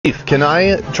Keith, can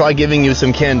I try giving you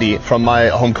some candy from my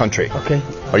home country? Okay.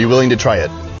 Are you willing to try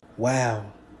it? Wow.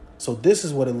 So this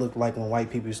is what it looked like when white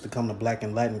people used to come to black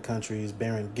and Latin countries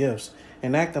bearing gifts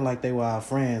and acting like they were our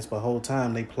friends, but whole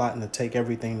time they plotting to take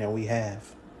everything that we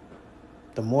have.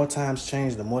 The more times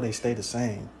change, the more they stay the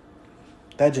same.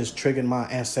 That just triggered my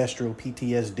ancestral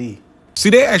PTSD. See,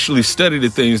 they actually study the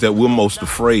things that we're most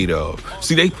afraid of.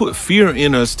 See, they put fear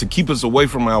in us to keep us away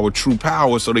from our true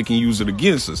power so they can use it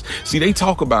against us. See, they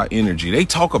talk about energy. They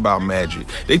talk about magic.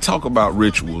 They talk about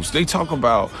rituals. They talk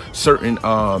about certain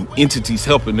entities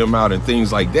helping them out and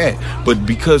things like that. But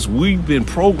because we've been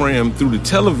programmed through the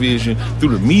television,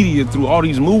 through the media, through all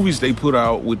these movies they put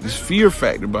out with this fear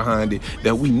factor behind it,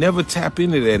 that we never tap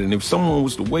into that. And if someone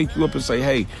was to wake you up and say,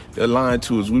 hey, they're lying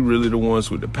to us, we really the ones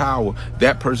with the power,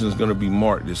 that person is going to be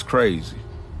marked as crazy.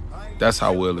 That's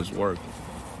how well it's working.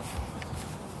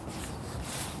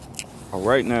 All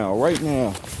right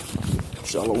now.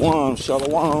 Shalom,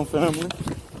 shalom, family.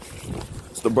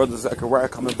 It's the brother Zechariah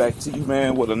coming back to you,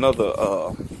 man, with another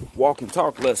walk and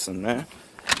talk lesson, man.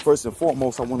 First and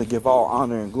foremost, I want to give all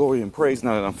honor and glory and praise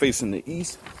now that I'm facing the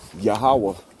east.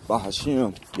 Yahweh,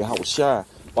 Bahashim, Yahweh Shai,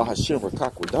 Bahashim,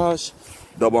 Rakakwadash.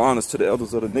 Double honors to the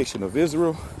elders of the nation of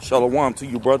Israel. Shalom to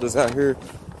you brothers out here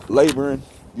laboring,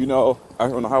 you know, out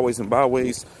here on the highways and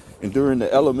byways, enduring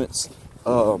the elements,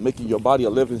 making your body a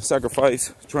living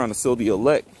sacrifice, trying to seal the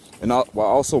elect, and while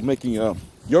also making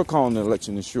your calling and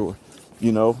election ensure,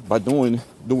 you know, by doing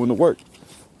the work.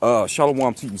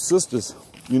 Shalom to you sisters,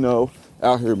 you know,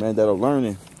 out here, man, that are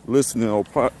learning, listening,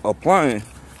 applying,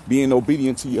 being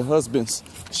obedient to your husbands.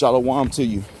 Shalom to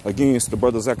you. Again, it's the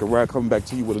brother Zechariah coming back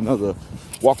to you with another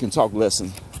walk and talk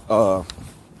lesson.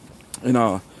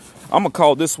 I'm gonna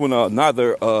call this one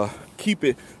neither keep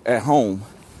it at home.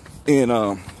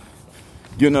 And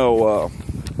you know,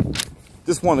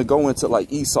 just want to go into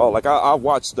like Esau. Like I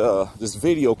watched this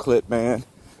video clip, man,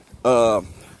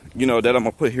 you know, that I'm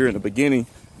gonna put here in the beginning.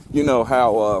 You know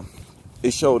how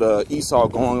it showed Esau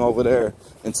going over there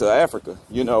into Africa,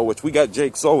 you know, which we got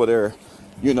Jake's over there,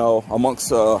 you know, amongst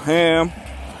Ham,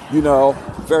 you know,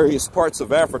 various parts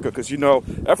of Africa, because, you know,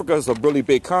 Africa is a really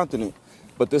big continent,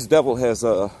 but this devil has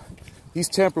he's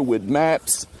tampered with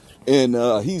maps, and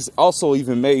he's also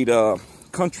even made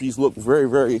countries look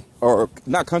very, or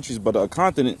not countries, but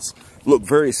continents look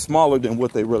very smaller than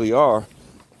what they really are.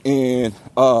 And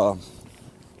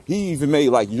he even made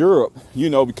like Europe, you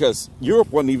know, because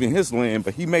Europe wasn't even his land,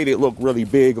 but he made it look really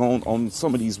big on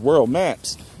some of these world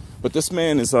maps. But this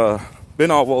man has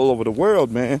been all over the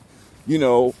world, man, you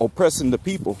know, oppressing the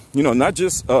people, you know, not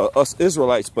just us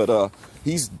Israelites, but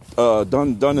he's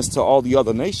done this to all the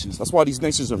other nations. That's why these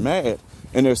nations are mad,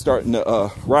 and they're starting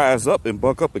to rise up and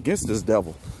buck up against this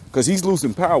devil, because he's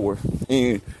losing power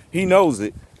and he knows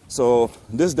it. So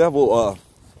this devil,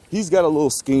 he's got a little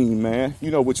scheme, man,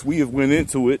 you know, which we have went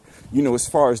into it, you know, as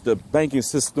far as the banking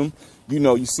system. You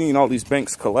know, you've seen all these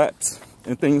banks collapse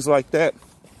and things like that.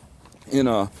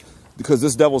 And because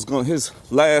this devil's going, his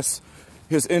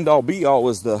end all be all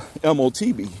is the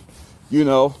MOTB, you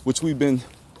know, which we've been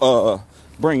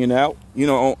bringing out, you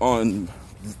know, on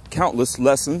countless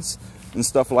lessons and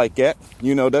stuff like that.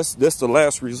 You know, that's the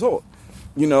last resort,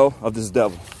 you know, of this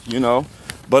devil, you know.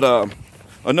 But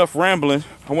enough rambling.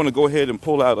 I want to go ahead and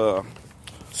pull out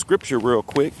scripture real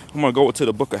quick. I'm going to go to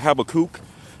the book of Habakkuk,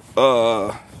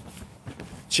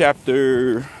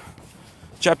 chapter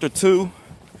 2,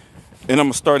 and I'm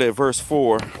going to start at verse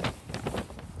 4.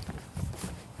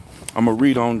 I'm going to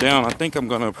read on down. I think I'm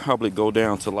going to probably go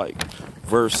down to like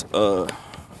verse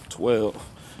 12.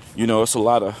 You know, it's a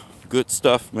lot of good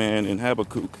stuff, man, in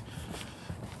Habakkuk.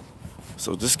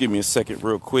 So just give me a second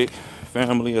real quick,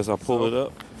 family, as I pull it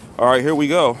up. All right, here we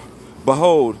go.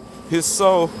 Behold, his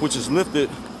soul, which is lifted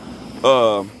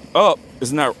up,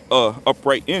 is not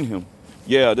upright in him.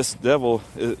 Yeah, this devil,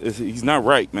 he's not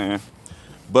right, man.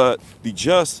 But the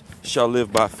just shall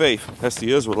live by faith. That's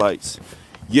the Israelites.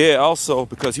 Yeah, also,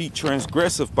 because he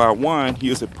transgresseth by wine, he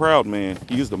is a proud man.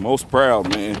 He is the most proud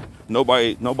man.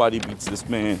 Nobody beats this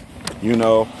man. You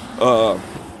know,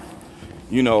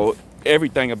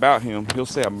 everything about him. He'll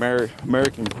say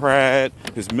American pride,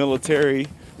 his military,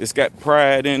 it's got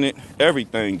pride in it,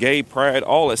 everything, gay pride,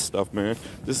 all that stuff, man.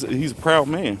 He's a proud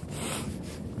man.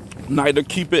 Neither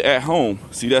keep it at home.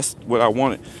 See, that's what I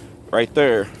wanted right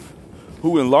there.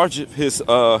 Who enlargeth his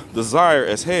desire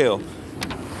as hell,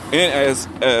 and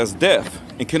as death,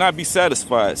 and cannot be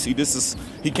satisfied. See,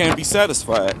 he can't be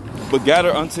satisfied, but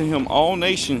gather unto him all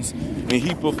nations, and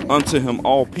heapeth unto him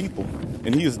all people.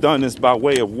 And he has done this by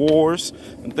way of wars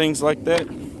and things like that.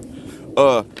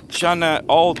 Shall not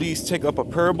all these take up a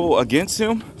parable against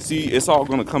him? See, it's all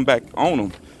going to come back on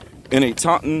him. and a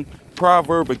taunting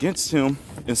proverb against him,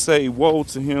 and say, woe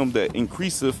to him that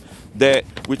increaseth that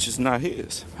which is not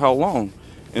his. How long?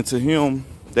 And to him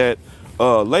that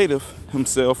ladeth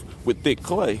himself with thick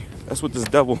clay. That's what this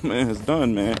devil, man, has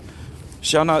done, man.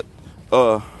 Shall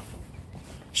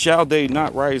they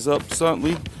not rise up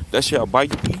suddenly that shall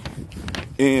bite thee,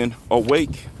 and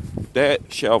awake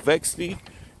that shall vex thee,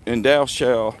 and thou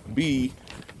shalt be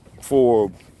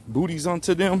for booties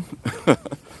unto them?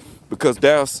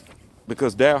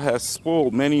 because thou hast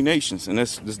spoiled many nations. And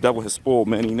this devil has spoiled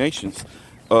many nations,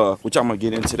 which I'm going to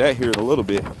get into that here in a little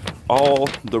bit. All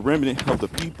the remnant of the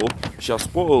people shall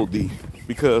spoil thee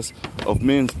because of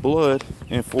men's blood,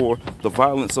 and for the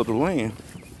violence of the land,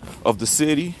 of the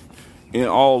city, and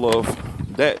all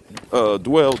of that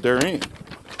dwell therein.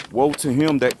 Woe to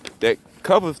him that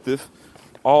coveteth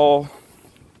all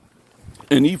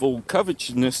an evil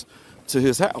covetousness to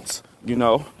his house. You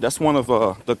know, that's one of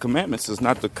the commandments, is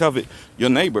not to covet your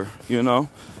neighbor, you know.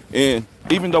 And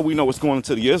even though we know what's going on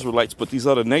to the Israelites, but these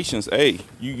other nations, hey,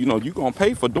 you know, you're going to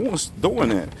pay for doing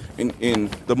that. And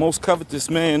the most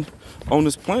covetous man on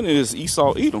this planet is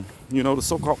Esau Edom, you know, the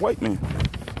so-called white man.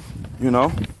 You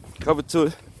know,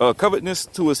 covetousness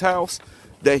to his house,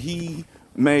 that he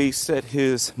may set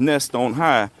his nest on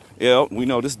high. Yeah, we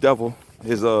know this devil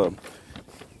is, you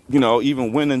know,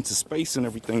 even went into space and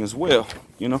everything as well,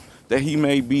 you know, that he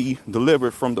may be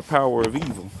delivered from the power of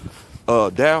evil.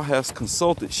 Thou hast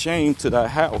consulted shame to thy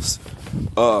house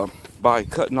by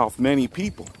cutting off many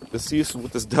people. This is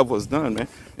what this devil has done, man,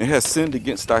 and has sinned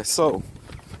against thy soul.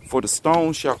 For the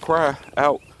stone shall cry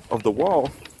out of the wall,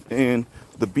 and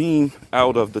the beam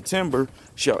out of the timber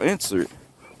shall answer it.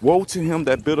 Woe to him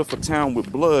that buildeth a town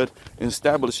with blood, and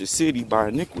establish a city by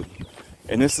iniquity.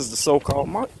 And this is the so-called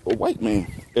white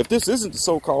man. If this isn't the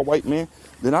so-called white man,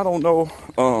 then I don't know,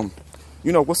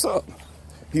 you know, what's up.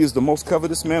 He is the most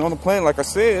covetous man on the planet, like I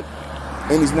said,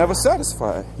 and he's never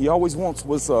satisfied. He always wants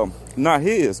what's not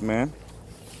his, man.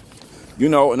 You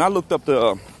know, and I looked up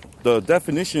the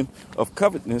definition of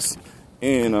covetousness,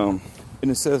 and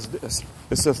it says this.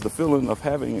 It says the feeling of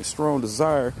having a strong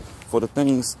desire for the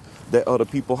things that other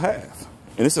people have.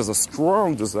 And this is a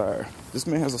strong desire. This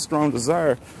man has a strong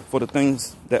desire for the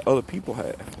things that other people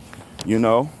have, you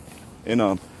know.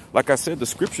 And like I said, the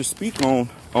scriptures speak on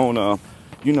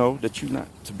you know, that you're not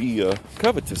to be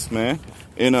covetous, man.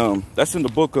 And that's in the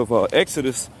book of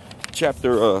Exodus,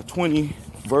 chapter 20,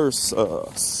 verse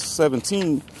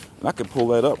 17. And I can pull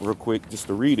that up real quick just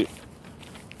to read it.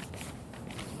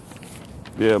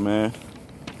 Yeah, man.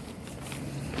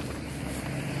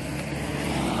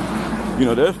 You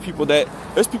know, there's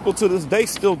people to this day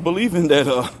still believing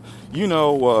that, you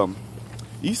know,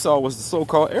 Esau was the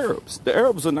so-called Arabs. The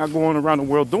Arabs are not going around the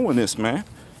world doing this, man.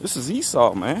 This is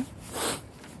Esau, man.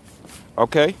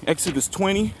 Okay, Exodus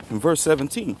 20 and verse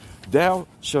 17. Thou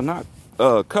shalt not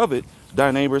covet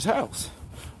thy neighbor's house.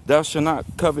 Thou shalt not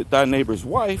covet thy neighbor's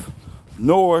wife,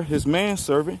 nor his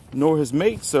manservant, nor his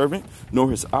maidservant, nor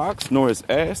his ox, nor his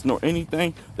ass, nor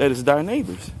anything that is thy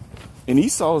neighbor's. And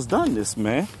Esau has done this,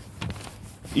 man.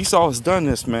 Esau has done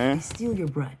this, man. Steal your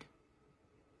bread.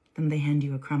 Then they hand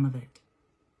you a crumb of it.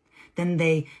 Then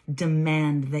they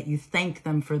demand that you thank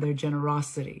them for their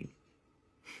generosity.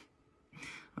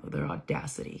 Oh, their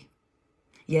audacity.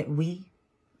 Yet we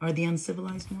are the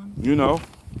uncivilized ones. You know,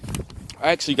 I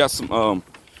actually got some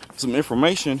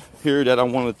information here that I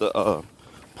wanted to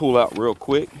pull out real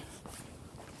quick.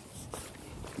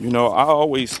 You know,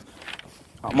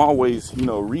 I'm always, you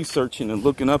know, researching and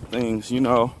looking up things, you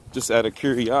know, just out of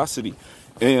curiosity.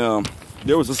 And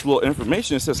there was this little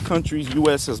information that says countries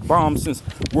U.S. has bombed since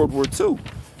World War II,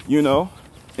 you know,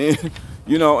 and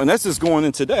you know, and that's just going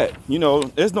into that. You know,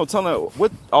 there's no telling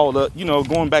what all the, you know,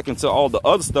 going back into all the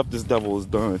other stuff this devil has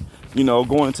done, you know,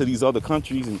 going into these other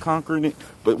countries and conquering it.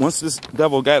 But once this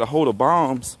devil got a hold of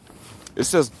bombs, it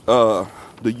says the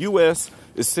U.S.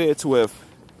 is said to have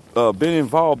been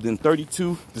involved in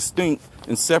 32 distinct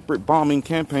and separate bombing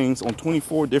campaigns on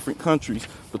 24 different countries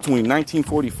between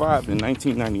 1945 and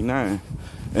 1999.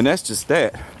 And that's just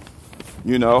that.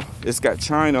 You know, it's got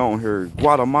China on here,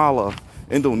 Guatemala,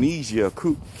 Indonesia,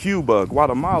 Cuba,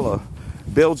 Guatemala,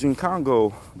 Belgian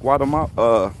Congo,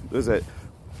 Guatemala,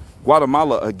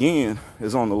 Guatemala again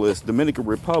is on the list, Dominican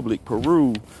Republic,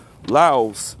 Peru,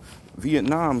 Laos,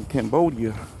 Vietnam,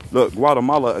 Cambodia, look,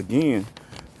 Guatemala again,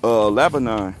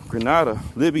 Lebanon, Grenada,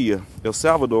 Libya, El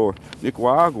Salvador,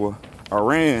 Nicaragua,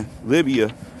 Iran, Libya,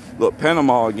 look,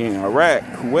 Panama again, Iraq,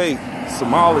 Kuwait,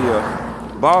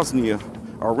 Somalia, Bosnia,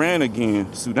 Iran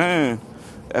again, Sudan,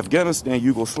 Afghanistan,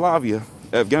 Yugoslavia,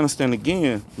 Afghanistan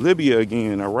again, Libya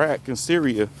again, Iraq and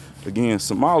Syria again,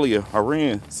 Somalia,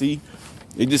 Iran. See,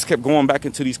 They just kept going back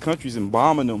into these countries and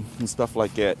bombing them and stuff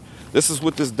like that. This is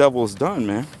what this devil has done,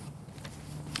 man.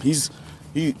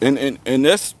 And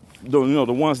that's the, you know,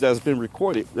 the ones that's been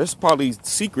recorded. There's probably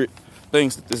secret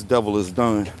things that this devil has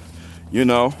done. You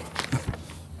know,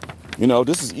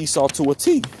 this is Esau to a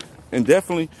T, and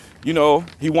definitely, you know,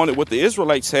 he wanted what the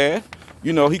Israelites had.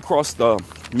 You know, he crossed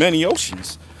many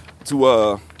oceans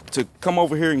to come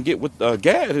over here and get what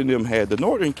Gad and them had, the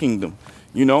Northern Kingdom.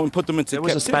 You know, and put them into captivity.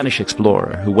 There was a Spanish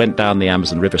explorer who went down the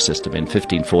Amazon River system in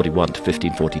 1541 to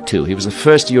 1542. He was the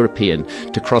first European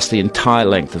to cross the entire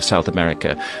length of South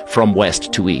America from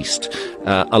west to east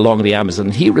along the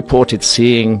Amazon. He reported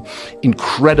seeing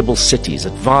incredible cities,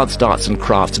 advanced arts and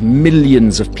crafts,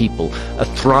 millions of people, a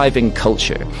thriving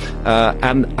culture.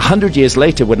 And 100 years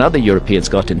later, when other Europeans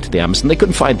got into the Amazon, they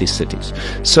couldn't find these cities.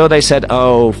 So they said,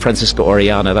 oh, Francisco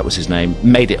Orellana, that was his name,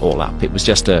 made it all up. It was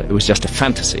just a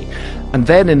fantasy. And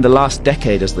then in the last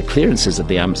decade, as the clearances of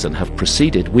the Amazon have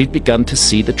proceeded, we've begun to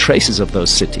see the traces of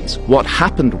those cities. What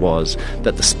happened was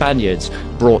that the Spaniards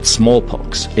brought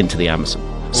smallpox into the Amazon.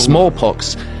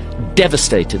 Smallpox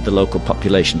devastated the local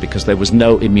population because there was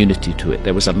no immunity to it.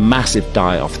 There was a massive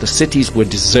die-off. The cities were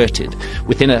deserted.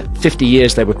 Within 50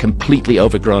 years, they were completely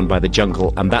overgrown by the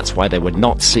jungle, and that's why they were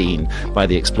not seen by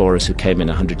the explorers who came in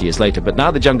 100 years later. But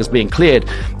now the jungle's being cleared,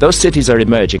 those cities are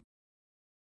emerging.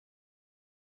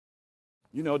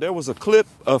 You know, there was a clip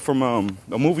from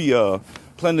a movie,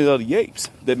 Planet of the Apes,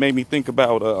 that made me think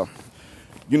about,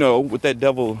 you know, what that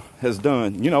devil has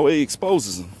done. You know, it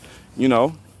exposes him, you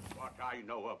know. What I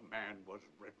know of man was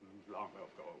written long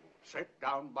ago, set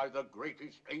down by the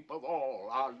greatest ape of all,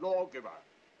 our lawgiver.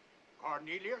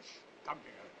 Cornelius, come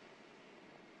here.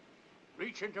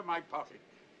 Reach into my pocket.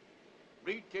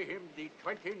 Read to him the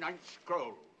 29th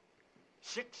scroll,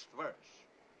 6th verse.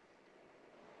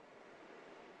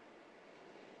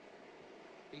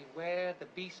 Beware the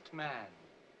beast man,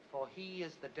 for he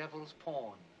is the devil's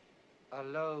pawn.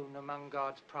 Alone among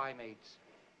God's primates,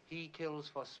 he kills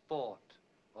for sport,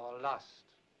 or lust,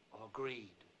 or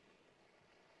greed.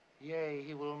 Yea,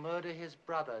 he will murder his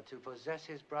brother to possess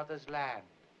his brother's land.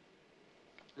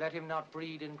 Let him not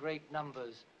breed in great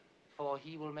numbers, for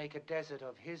he will make a desert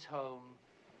of his home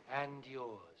and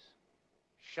yours.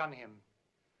 Shun him.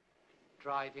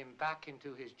 Drive him back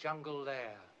into his jungle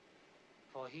lair,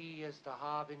 for he is the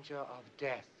harbinger of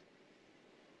death.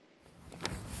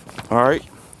 All right,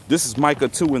 this is Micah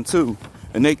 2:2,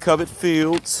 and they covet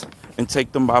fields and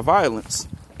take them by violence,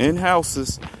 in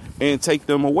houses, and take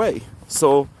them away,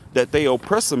 so that they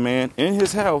oppress a man in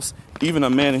his house, even a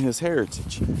man in his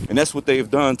heritage. And that's what they've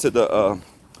done to the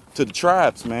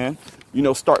tribes, man. You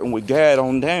know, starting with Gad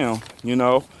on down. You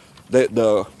know,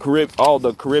 all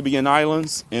the Caribbean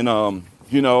islands, and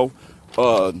you know,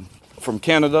 from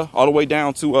Canada all the way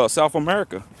down to South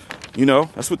America. You know,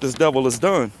 that's what this devil has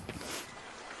done.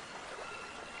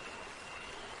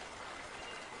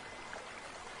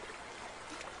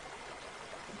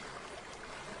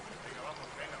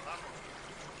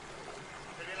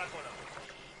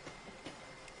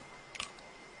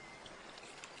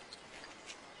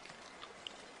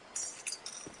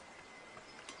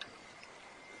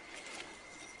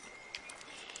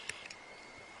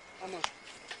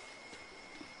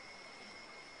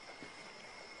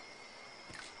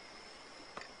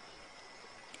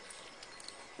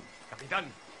 Capitán.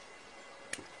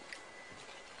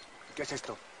 ¿Qué es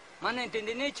esto? Mana,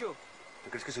 ¿entienden hecho? ¿Te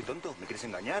crees que soy tonto? ¿Me quieres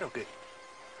engañar o qué?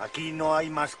 Aquí no hay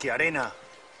más que arena.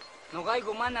 No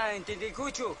gaigo, mana, ¿entienden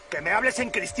cucho? ¡Que me hables en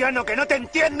cristiano, que no te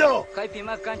entiendo! Caipi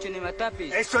más cancho ni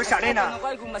matapis. ¡Eso es arena! No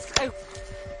gaigo más que...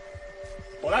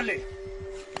 ¡Podadle!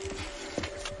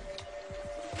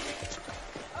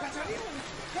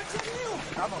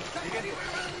 Vamos, sigue.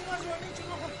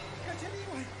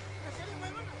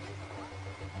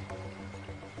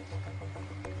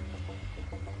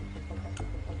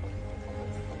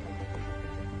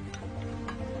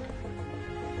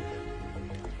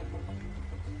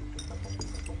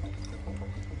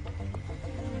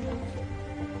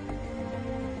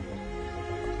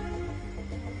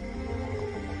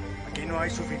 Aquí no hay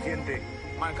suficiente.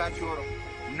 Mancanchu oro.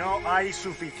 No hay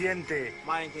suficiente.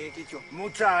 Manquequicho.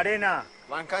 Mucha arena.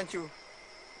 Mancanchu.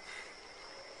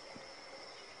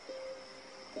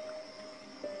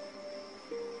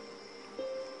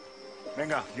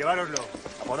 Venga, llevároslo.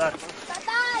 A podar.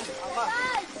 ¡Tatay!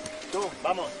 ¡Tatay! Tú,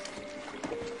 vamos.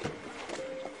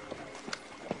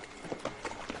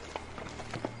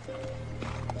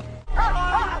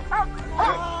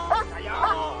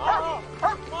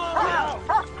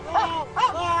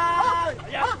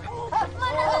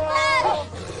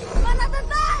 ¡Mana,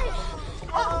 Tatay!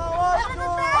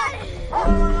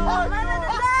 ¡Mana,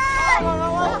 Tatay!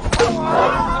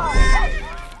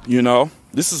 You know,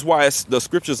 this is why the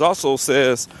scriptures also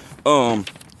says,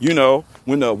 you know,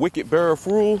 when the wicked bear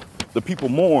rule, the people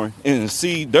mourn. And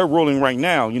see, they're ruling right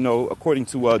now, you know, according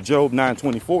to Job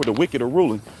 9:24, the wicked are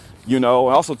ruling. You know,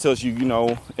 it also tells you, you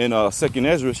know, in 2nd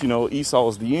Ezra, you know, Esau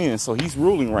is the end. So he's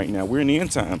ruling right now. We're in the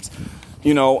end times,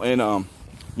 you know, and,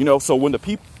 you know, so when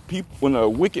the when the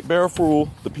wicked bear rule,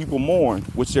 the people mourn,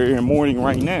 which they're in mourning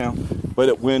right now.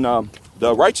 But when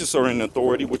the righteous are in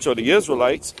authority, which are the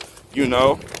Israelites, you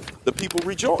know, the people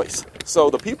rejoice. So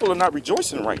the people are not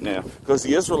rejoicing right now because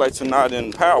the Israelites are not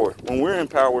in power. When we're in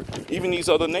power, even these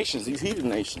other nations, these heathen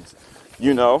nations,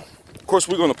 you know, of course,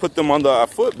 we're going to put them under our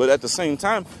foot. But at the same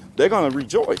time, they're going to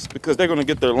rejoice because they're going to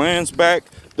get their lands back,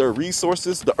 their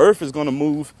resources. The earth is going to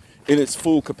move in its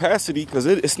full capacity because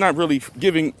it's not really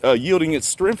yielding its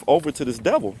strength over to this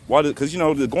devil. Why? Because, you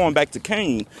know, they're going back to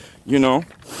Cain, you know.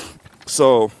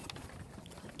 So,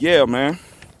 yeah, man.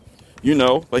 You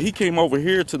know, but he came over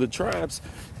here to the tribes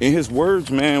and his words,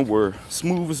 man, were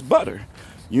smooth as butter.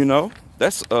 You know,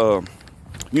 that's,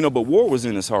 you know, but war was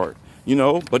in his heart, you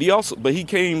know, but he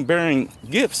came bearing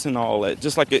gifts and all that,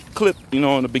 just like it clipped, you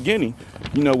know, in the beginning,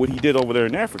 you know, what he did over there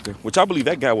in Africa, which I believe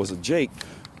that guy was a Jake,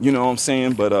 you know what I'm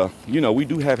saying? But, you know, we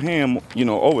do have Ham, you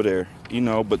know, over there, you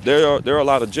know, but there are a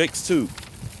lot of Jakes too.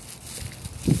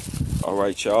 All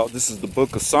right, y'all, this is the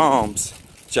book of Psalms,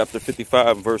 chapter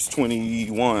 55, verse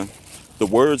 21. The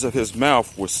words of his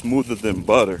mouth were smoother than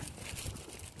butter,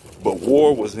 but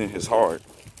war was in his heart.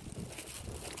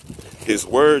 His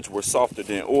words were softer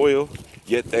than oil,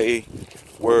 yet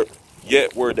were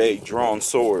they drawn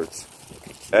swords.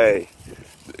 Hey,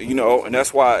 you know, and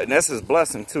that's his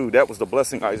blessing too. That was the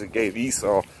blessing Isaac gave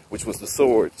Esau, which was the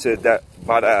sword. Said that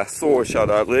by thy sword shalt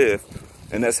thou live.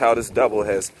 And that's how this devil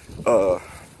has,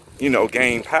 you know,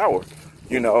 gained power.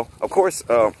 You know, of course,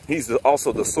 he's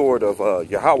also the sword of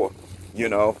Yahweh. You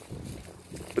know,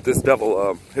 but this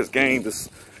devil has gained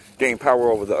power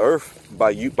over the earth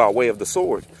by way of the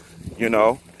sword, you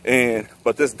know.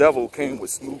 But this devil came with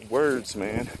smooth words,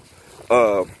 man.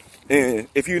 And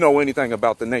if you know anything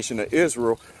about the nation of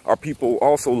Israel, our people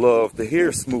also love to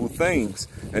hear smooth things,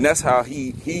 and that's how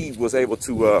he was able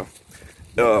to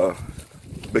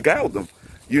beguile them.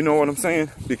 You know what I'm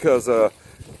saying? Because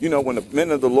you know, when the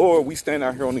men of the Lord, we stand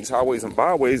out here on these highways and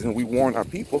byways and we warn our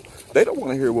people, they don't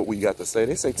want to hear what we got to say.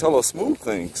 They say, tell us smooth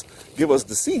things, give us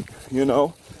deceit, you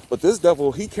know. But this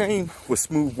devil, he came with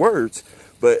smooth words,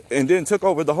 and then took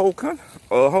over the whole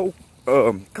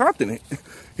continent.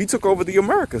 He took over the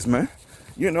Americas, man.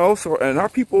 You know, so, and our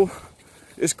people,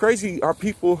 it's crazy. Our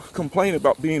people complain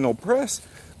about being oppressed,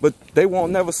 but they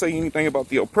won't never say anything about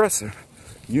the oppressor.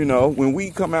 You know, when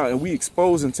we come out and we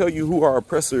expose and tell you who our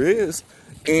oppressor is,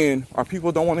 and our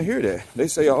people don't want to hear that. They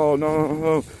say, oh,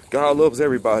 no, God loves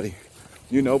everybody.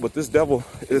 You know, but this devil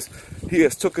he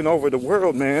has taken over the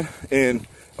world, man, and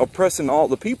oppressing all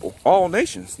the people, all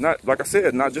nations. Not, like I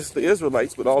said, not just the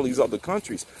Israelites, but all these other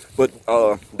countries. But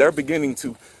they're beginning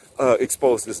to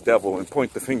expose this devil and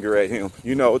point the finger at him.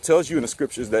 You know, it tells you in the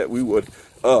scriptures that we would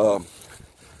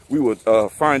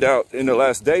find out in the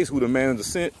last days who the man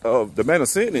of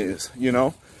sin is, you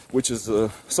know, which is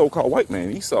the so-called white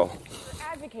man, Esau.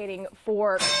 Advocating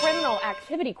for criminal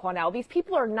activity, Quanell. These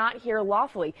people are not here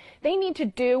lawfully. They need to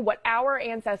do what our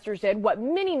ancestors did, what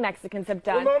many Mexicans have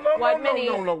done. No,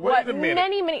 wait a minute.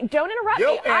 Many, don't interrupt me.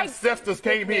 Your ancestors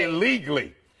came here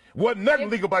illegally. Wasn't nothing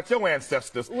legal about your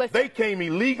ancestors. Listen. They came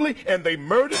illegally and they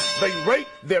murdered, they raped,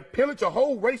 they pillaged a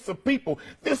whole race of people.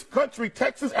 This country,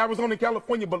 Texas, Arizona, and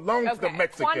California, belongs to the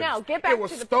Mexicans. Quanell, get back it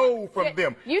was to the stole point. from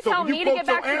them. You so tell me to get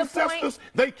back to the point.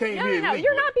 They came here illegally. No,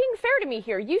 you're not being fair to me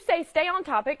here. You say stay on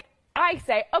topic. I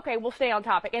say, okay, we'll stay on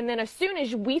topic. And then as soon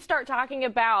as we start talking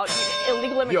about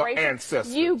illegal immigration,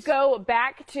 you go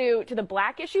back to the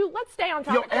black issue. Let's stay on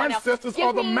topic. Your ancestors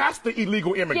are the master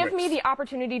illegal immigrants. Give me the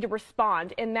opportunity to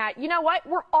respond in that, you know what,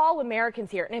 we're all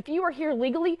Americans here. And if you are here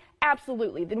legally,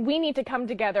 absolutely, then we need to come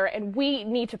together and we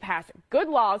need to pass good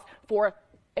laws for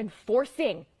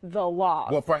enforcing the law.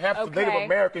 Well, perhaps the Native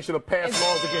Americans should have passed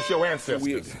laws against your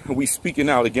ancestors. We speaking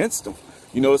out against them.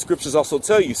 You know, the scriptures also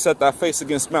tell you, set thy face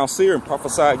against Mount Seir and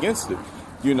prophesy against it.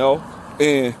 You know,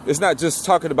 and it's not just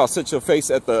talking about set your face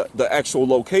at the actual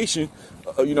location,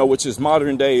 you know, which is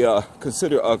modern day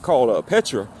called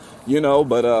Petra, you know,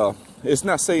 but it's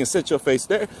not saying set your face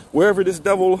there, wherever this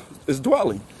devil is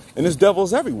dwelling. And this devil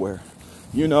is everywhere.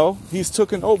 You know, he's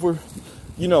taken over,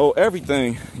 you know,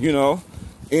 everything, you know,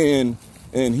 and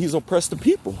he's oppressed the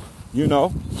people, you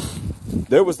know.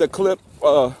 There was that clip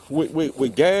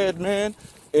with Gad, man,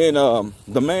 and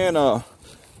the man,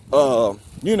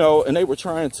 you know, and they were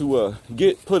trying to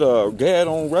put Gad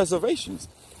on reservations.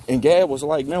 And Gad was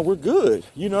like, man, we're good,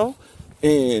 you know.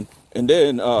 And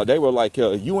then they were like,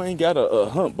 you ain't got to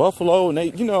hunt buffalo, and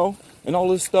they, you know, and all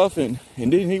this stuff. And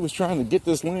then he was trying to get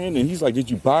this land, and he's like, did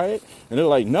you buy it? And they're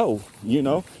like, no, you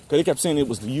know, because they kept saying it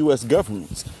was the U.S.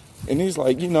 government's. And he's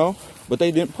like, you know, but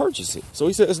they didn't purchase it. So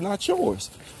he said, it's not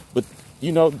yours. But,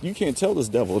 you know, you can't tell this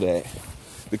devil that,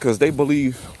 because they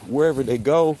believe wherever they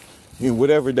go and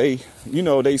whatever they, you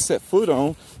know, they set foot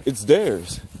on, it's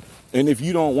theirs. And if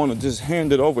you don't want to just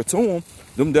hand it over to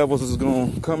them devils is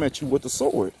going to come at you with the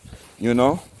sword, you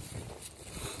know.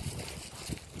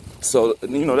 So,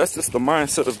 you know, that's just the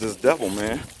mindset of this devil,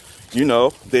 man. You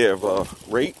know, they have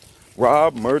rape,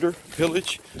 rob, murder,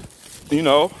 pillage, you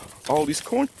know, all these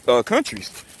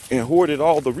countries, and hoarded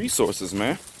all the resources,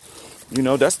 man. You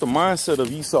know, that's the mindset of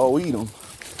Esau Edom.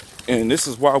 And this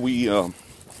is why we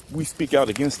speak out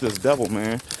against this devil,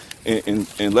 man,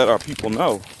 and let our people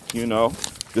know, you know,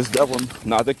 this devil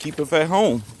neither keepeth at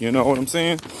home. You know what I'm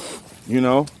saying? You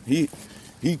know, he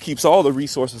keeps all the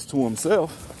resources to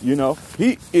himself. You know,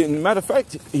 in matter of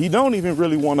fact, he don't even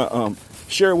really want to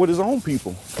share with his own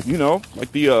people. You know,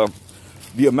 like the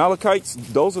Amalekites,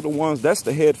 those are the ones, that's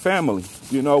the head family,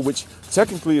 you know, which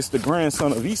technically is the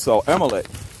grandson of Esau, Amalek,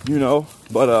 you know.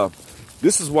 But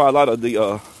this is why a lot of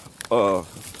the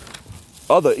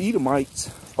other Edomites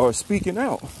are speaking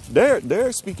out.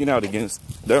 They're speaking out against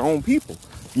their own people,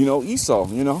 you know, Esau,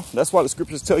 you know. That's why the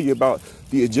scriptures tell you about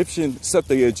the Egyptian, set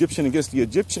the Egyptian against the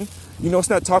Egyptian. You know, it's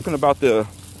not talking about the,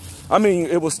 I mean,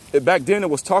 it was, back then it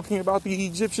was talking about the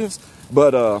Egyptians,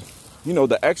 but, you know,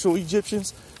 the actual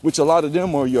Egyptians, which a lot of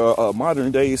them are your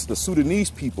modern days, the Sudanese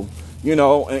people, you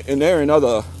know, and they're in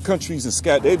other countries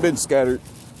and they've been scattered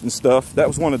and stuff. That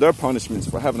was one of their punishments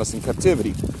for having us in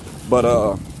captivity.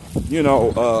 But, you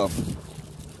know,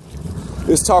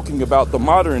 it's talking about the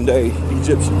modern day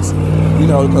Egyptians, you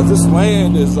know, because this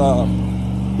land is,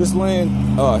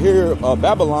 here,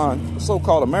 Babylon,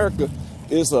 so-called America,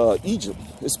 is Egypt.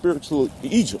 It's spiritual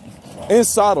Egypt. And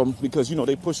Sodom, because, you know,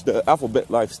 they push the alphabet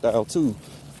lifestyle too.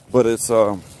 But it's,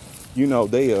 you know,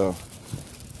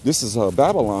 this is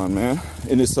Babylon, man.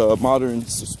 And it's modern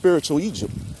spiritual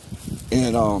Egypt.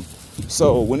 And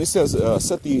so when it says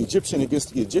set the Egyptian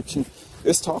against the Egyptian,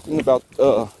 it's talking about,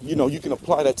 you know, you can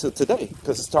apply that to today,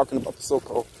 because it's talking about the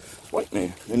so-called white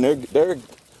man. And they're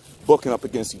bucking up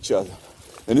against each other.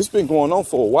 And it's been going on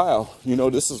for a while. You know,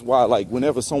 this is why, like,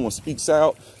 whenever someone speaks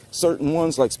out, certain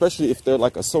ones, like, especially if they're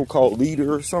like a so-called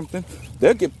leader or something,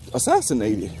 they'll get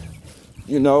assassinated.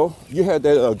 You know, you had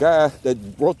that guy that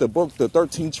wrote the book, The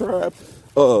 13th Tribe.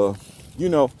 You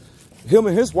know, him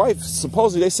and his wife,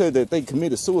 supposedly they said that they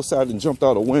committed suicide and jumped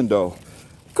out a window.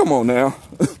 Come on now.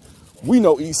 We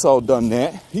know Esau done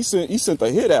that. He sent a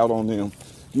hit out on them,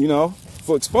 you know,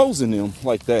 for exposing them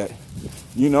like that.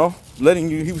 You know,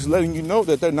 he was letting you know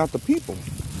that they're not the people,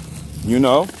 you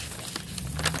know.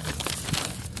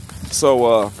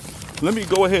 So let me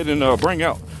go ahead and bring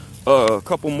out a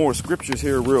couple more scriptures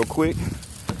here real quick.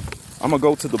 I'm gonna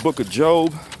go to the book of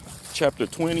Job, chapter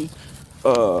 20.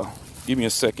 Give me a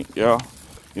second, y'all.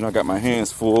 You know, I got my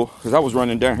hands full because I was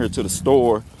running down here to the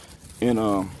store,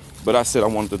 and but I said I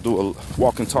wanted to do a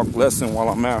walk and talk lesson while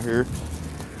I'm out here.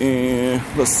 And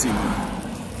let's see,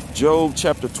 Job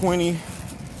chapter 20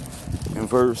 and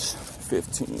verse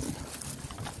 15.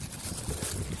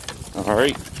 All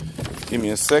right, give me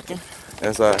a second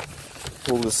as I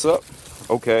pull this up.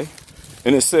 Okay,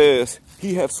 and it says,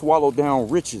 he hath swallowed down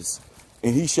riches,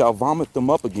 and he shall vomit them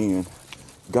up again.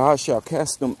 God shall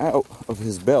cast them out of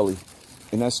his belly.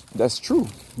 And that's true.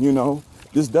 You know,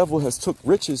 this devil has took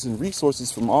riches and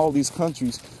resources from all these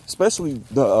countries, especially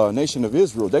the nation of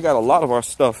Israel. They got a lot of our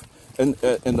stuff in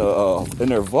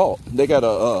their vault. They got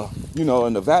you know,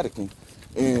 in the Vatican.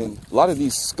 And a lot of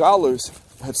these scholars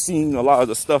have seen a lot of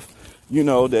the stuff, you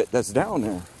know, that's down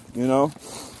there, you know.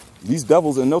 These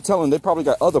devils, and no telling, they probably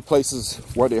got other places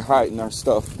where they're hiding our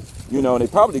stuff, you know, and they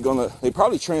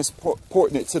probably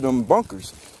transporting it to them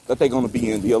bunkers that they're gonna be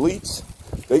in. The elites,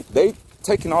 they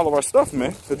taking all of our stuff,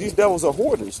 man, because these devils are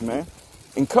hoarders, man,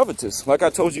 and covetous. Like I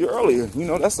told you earlier, you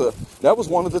know, that was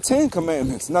one of the 10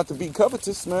 commandments, not to be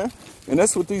covetous, man. And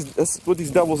that's what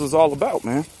these devils is all about,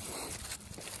 man.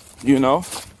 You know,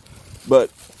 but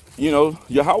you know,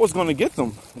 Yahweh's gonna get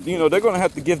them. You know, they're gonna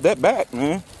have to give that back,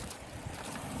 man.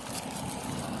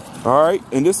 All right,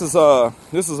 and this is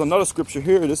another scripture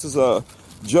here. This is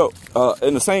Job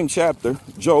in the same chapter,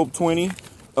 Job 20,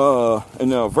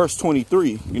 and verse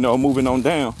 23. You know, moving on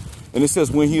down, and it says,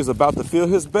 when he is about to fill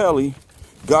his belly,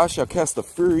 God shall cast a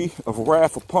fury of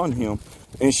wrath upon him,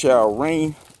 and shall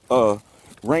rain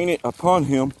it upon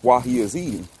him while he is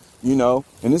eating. You know,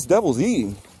 and this devil's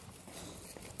eating.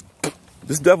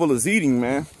 this devil is eating,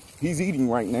 man. He's eating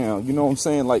right now. You know what I'm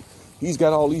saying? Like, he's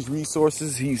got all these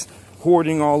resources. He's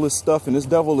hoarding all this stuff, and this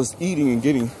devil is eating and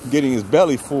getting his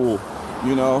belly full,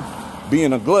 you know,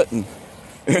 being a glutton.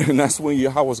 And that's when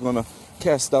Yahweh's gonna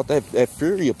cast out that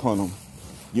fury upon him,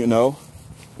 you know.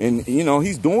 And you know,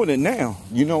 he's doing it now,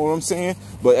 you know what I'm saying?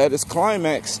 But at its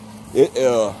climax,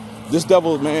 this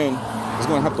devil, man, is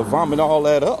gonna have to vomit all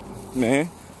that up, man.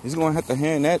 He's gonna have to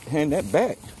hand that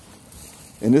back.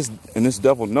 And this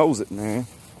devil knows it, man.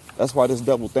 That's why this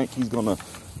devil think he's gonna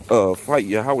fight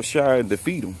Yahweh and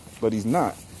defeat him, but he's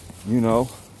not, you know.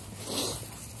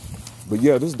 But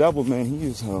yeah, this devil, man, he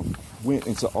is went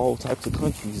into all types of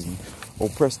countries and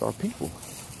oppressed our people.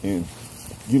 And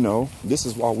you know, this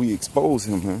is why we expose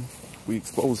him, man. We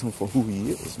expose him for who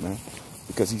he is, man,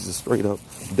 because he's a straight up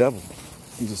devil.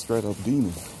 He's a straight up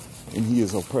demon, and he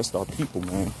has oppressed our people,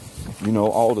 man. You know,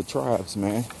 all the tribes,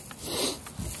 man.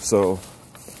 So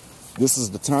this is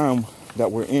the time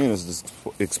that we're in, is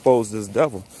to expose this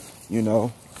devil, you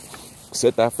know.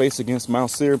 Set thy face against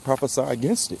Mount Seir and prophesy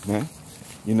against it, man.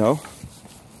 You know,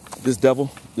 this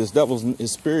devil's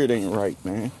his spirit ain't right,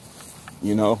 man.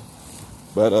 You know,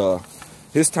 but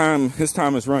his time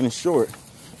is running short,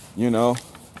 you know.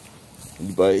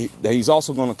 But he's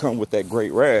also going to come with that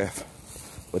great wrath.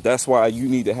 But that's why you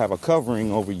need to have a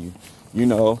covering over you, you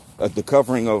know, the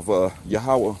covering of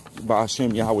Yahweh,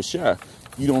 Ba'ashem Yahweh Shai.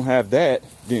 You don't have that,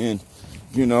 then,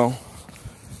 you know,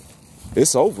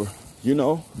 it's over. You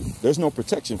know, there's no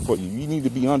protection for you. You need to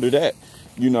be under that,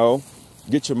 you know.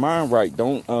 Get your mind right.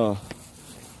 Don't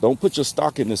put your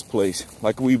stock in this place.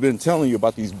 Like we've been telling you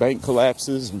about these bank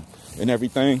collapses and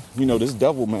everything. You know, this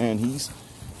devil, man,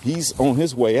 he's on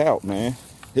his way out, man.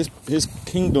 His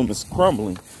kingdom is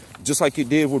crumbling. Just like it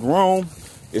did with Rome,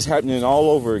 it's happening all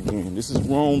over again. This is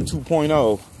Rome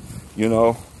 2.0, you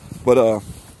know. But,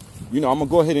 you know, I'm going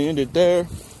to go ahead and end it there.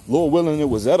 Lord willing, it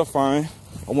was edifying.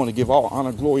 I want to give all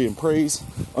honor, glory, and praise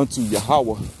unto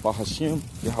Yahweh, Bahashem,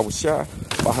 Yahweh Shai,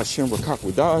 Bahashem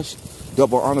Rakakwadash.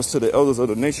 Double honors to the elders of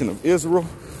the nation of Israel.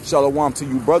 Shalom to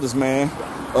you brothers, man.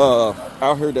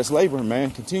 Out here that's laboring,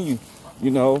 man. Continue, you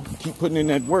know, keep putting in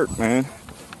that work, man.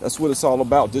 That's what it's all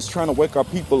about. Just trying to wake our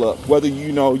people up. Whether,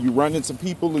 you know, you run into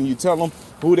people and you tell them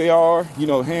who they are, you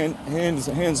know,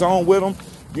 hands on with them,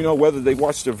 you know, whether they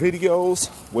watch their videos,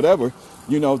 whatever,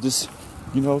 you know, just,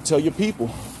 you know, tell your people,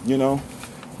 you know.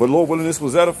 But Lord willing, this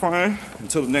was edifying.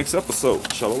 Until the next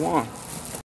episode, Shalom.